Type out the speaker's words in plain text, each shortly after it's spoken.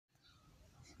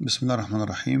بسم الله الرحمن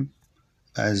الرحيم.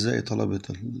 أعزائي طلبة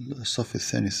الصف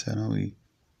الثاني الثانوي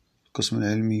القسم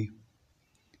العلمي،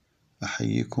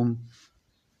 أحييكم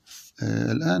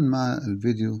الآن مع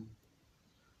الفيديو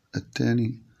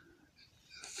الثاني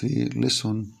في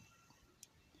lesson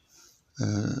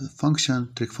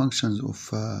trig functions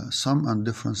of sum and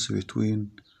difference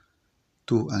between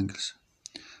two angles.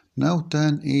 Now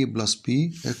tan A plus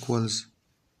B equals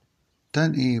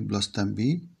tan A plus tan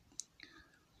B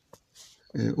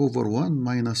over 1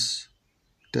 minus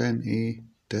tan A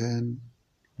tan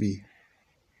B.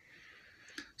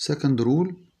 Second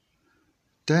rule,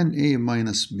 tan A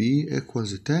minus B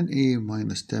equals tan A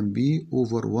minus tan B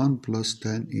over 1 plus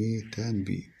tan A tan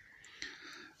B.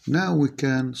 Now we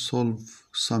can solve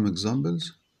some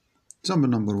examples. Example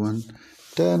number 1,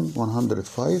 tan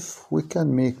 105. We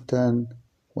can make tan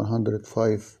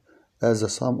 105 as a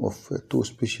sum of two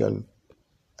special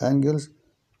angles,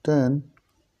 tan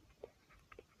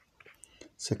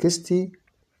 60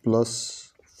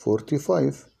 plus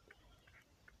 45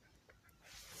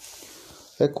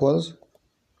 equals,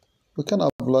 we can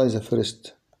apply the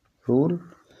first rule,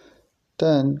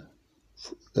 tan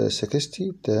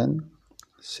 60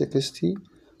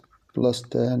 plus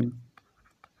tan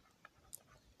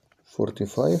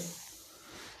 45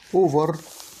 over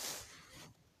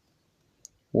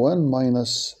 1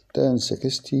 minus tan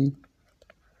 60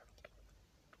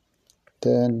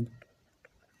 tan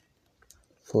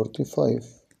 45.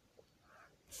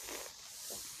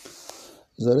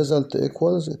 The result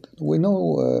equals, we know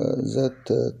that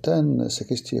tan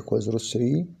 60 equals root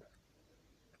 3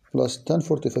 plus tan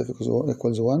 45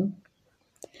 equals 1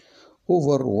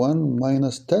 over 1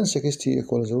 minus tan 60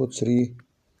 equals root 3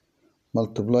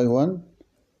 multiply 1.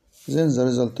 Then the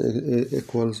result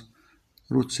equals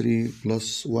root 3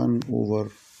 plus 1 over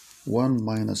 1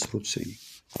 minus root 3.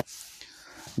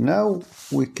 Now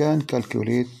we can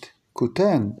calculate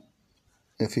cotan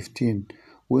 15.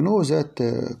 We know that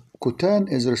cotan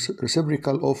is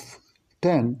reciprocal of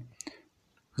tan,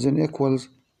 then equals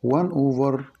 1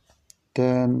 over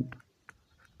tan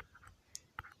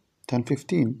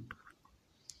 15.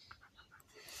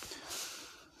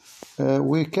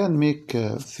 We can make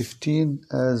 15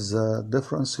 as a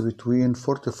difference between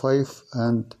 45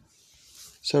 and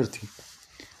 30.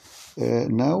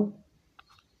 Now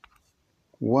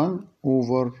 1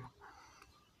 over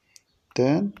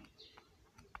tan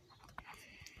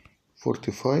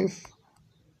 45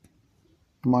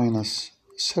 minus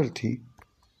 30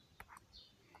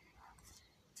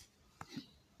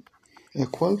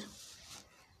 equals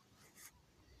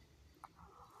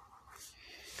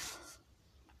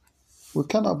we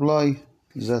can apply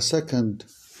the second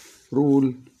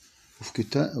rule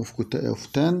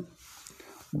of tan,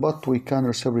 but we can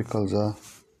reciprocal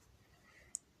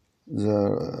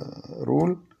the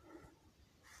rule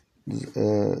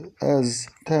as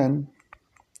tan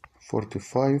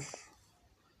 45,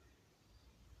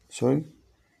 sorry,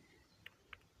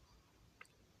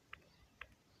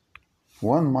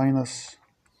 1 minus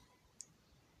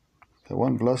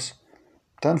 1 plus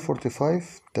tan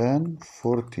 45 tan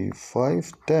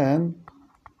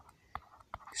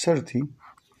 30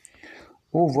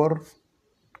 over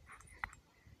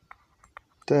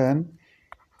tan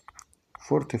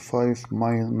 45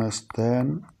 minus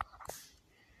tan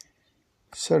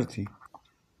 30.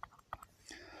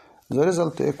 The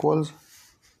result equals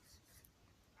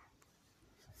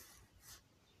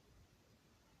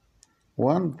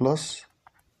one plus,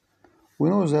 we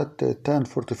know that tan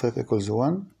 45 equals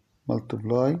 1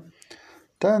 multiply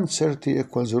tan 30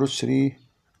 equals root 3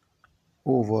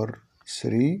 over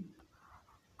 3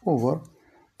 over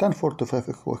tan 45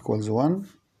 equals 1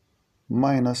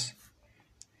 minus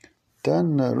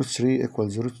tan root 3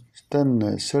 equals tan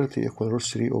 30 equals root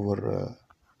 3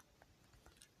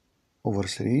 over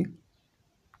 3.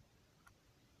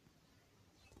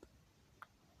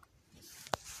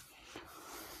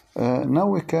 Now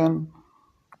we can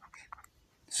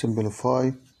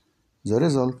simplify. The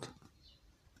result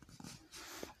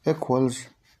equals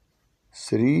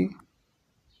 3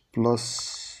 plus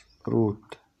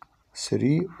root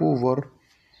 3 over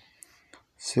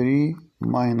 3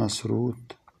 minus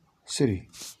root 3.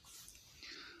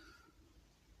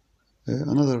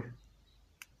 Another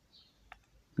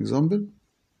example.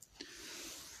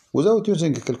 Without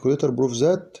using a calculator, prove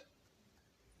that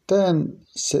tan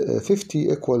 50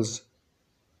 equals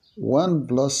 1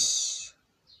 plus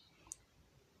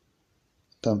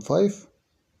tan 5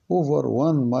 over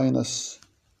 1 minus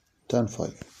tan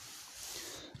 5.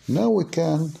 Now we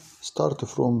can start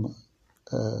from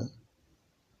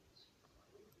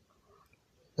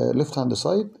left hand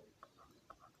side.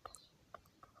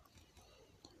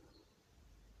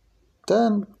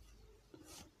 tan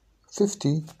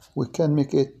 50 we can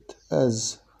make it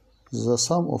as the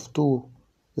sum of two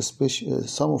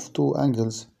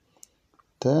angles,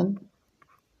 tan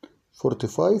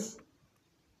 45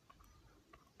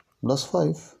 plus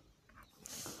 5.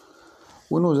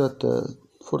 We know that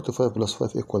 45 plus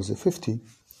 5 equals 50.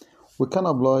 We can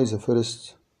apply the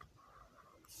first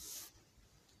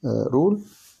rule.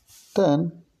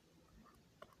 Tan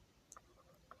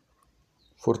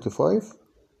 45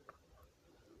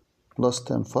 plus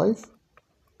tan 5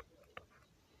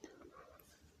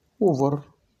 over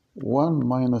 1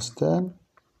 minus tan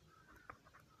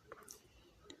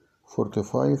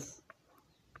 45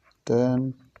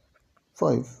 tan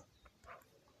 5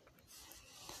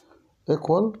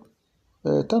 equal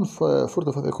tan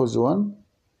 45 equals 1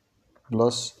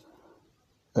 plus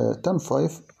tan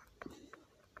 5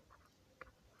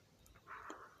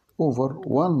 over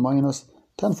 1 minus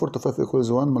tan 45 equals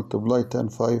 1 multiply tan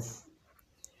 5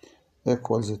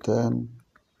 equals tan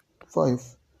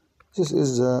 5. This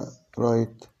is the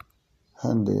right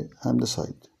hand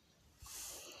side.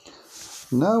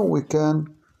 Now we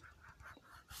can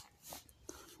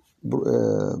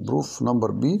proof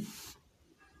number B.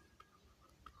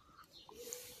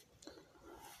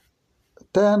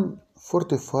 Tan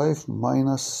 45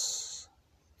 minus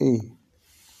A,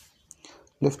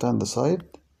 left hand side,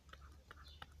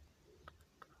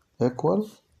 equal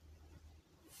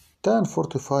tan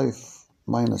 45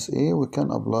 minus A. We can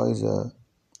apply the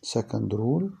second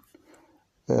rule.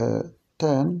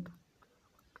 Tan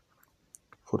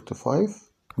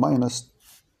 45 minus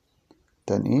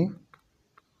tan A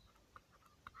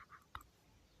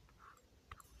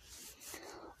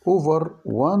over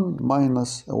 1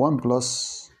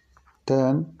 plus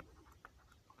tan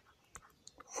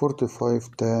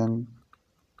 45 tan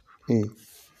A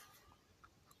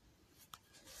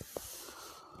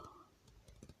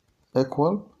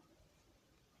equal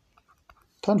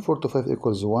tan 45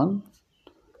 equals 1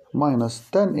 minus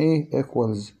tan A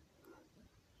equals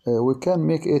we can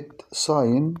make it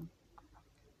sine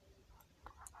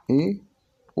A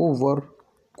over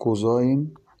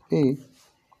cosine A.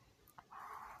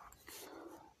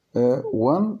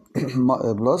 1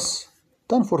 plus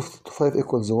tan 45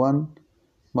 equals 1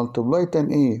 multiply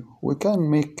tan A. We can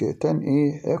make tan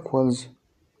A equals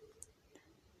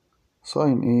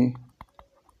sine A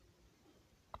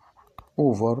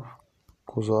over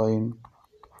cosine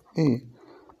A.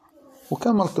 We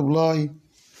can multiply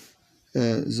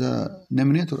the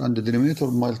numerator and the denominator,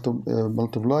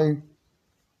 multiply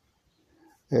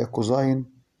cosine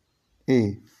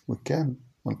A. We can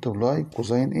multiply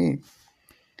cosine A.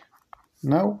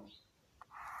 Now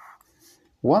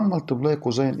 1 multiply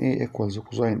cosine A equals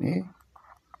cosine A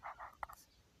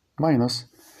minus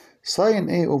sine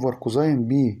A over cosine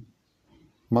B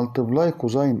multiply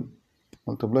cosine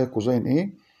A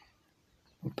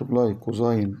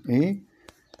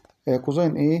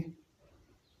cosine A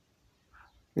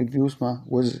reduce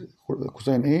with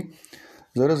cosine A.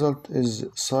 The result is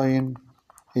sine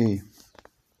A.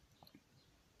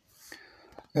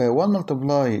 1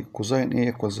 multiply cosine A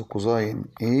equals cosine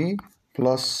A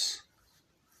plus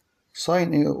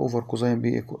sine A over cosine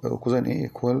B cosine A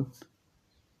equal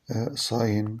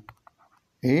sine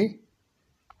A.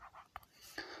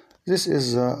 This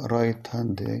is the right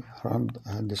hand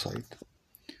side.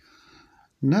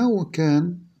 Now we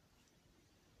can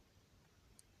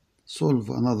solve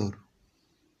another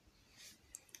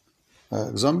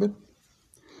example.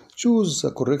 Choose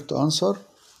the correct answer.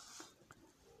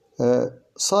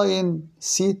 Sine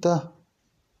theta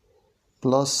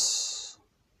plus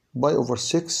pi over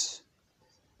 6.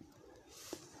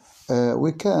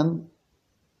 We can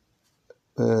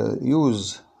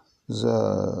use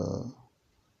the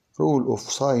rule of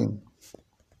sine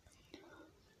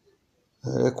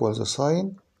equals the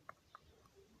sine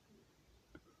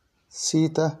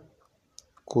theta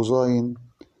cosine.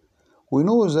 We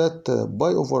know that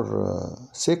pi over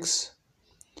 6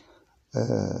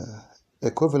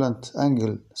 equivalent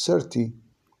angle 30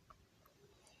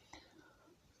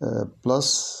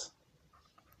 plus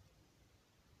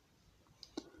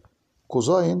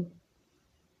cosine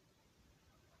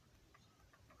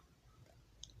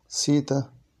theta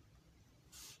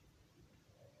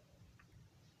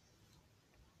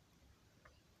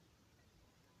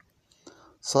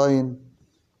sine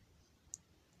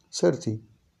 30.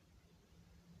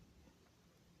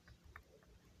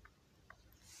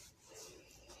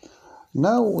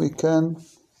 Now we can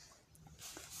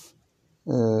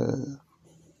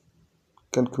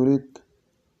calculate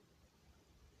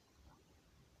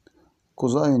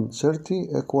cosine 30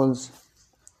 equals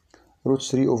root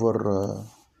 3 over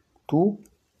 2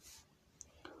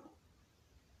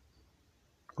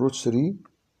 root 3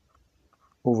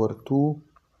 over 2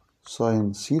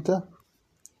 sine theta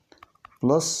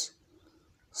plus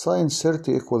sine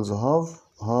 30 equals half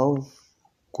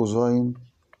cosine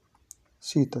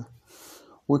theta.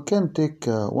 We can take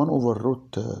 1 over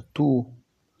root 2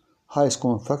 highest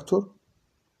common factor.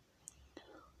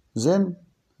 Then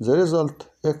the result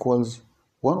equals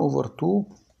 1 over 2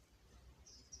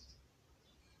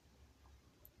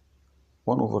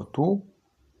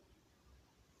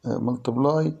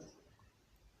 multiply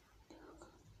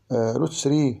root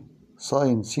 3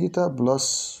 sine theta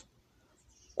plus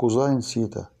cosine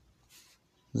theta.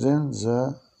 Then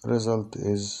the result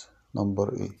is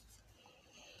number A.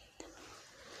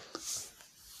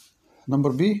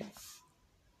 Number B,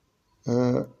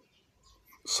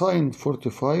 sine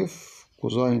 45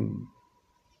 cosine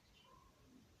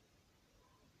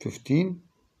 15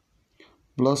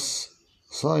 plus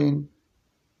sine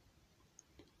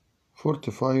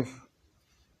 45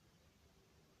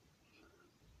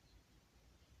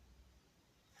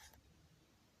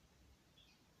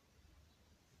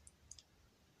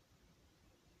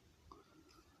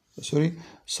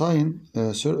 sine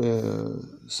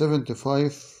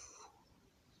 75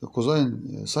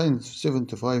 cosine sine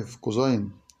 75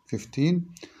 cosine 15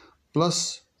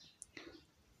 plus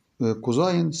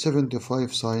cosine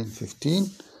 75 sine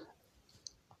 15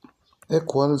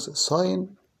 equals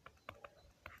sine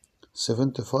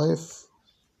 75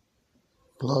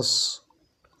 plus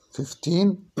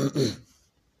 15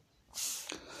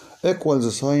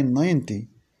 equals sine 90.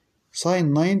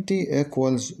 Sine 90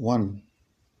 equals 1.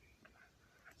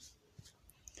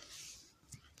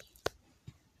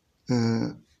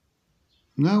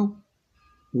 Now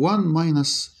 1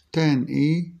 minus tan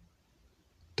A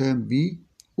tan B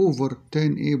over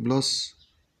tan A plus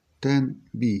tan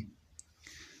B.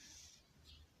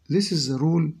 This is the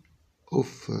rule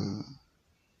of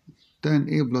tan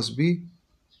A plus B,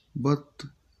 but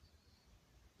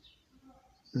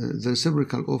the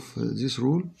reciprocal of this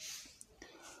rule,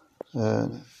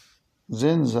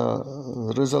 then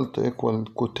the result equal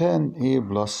cotan A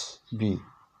plus B.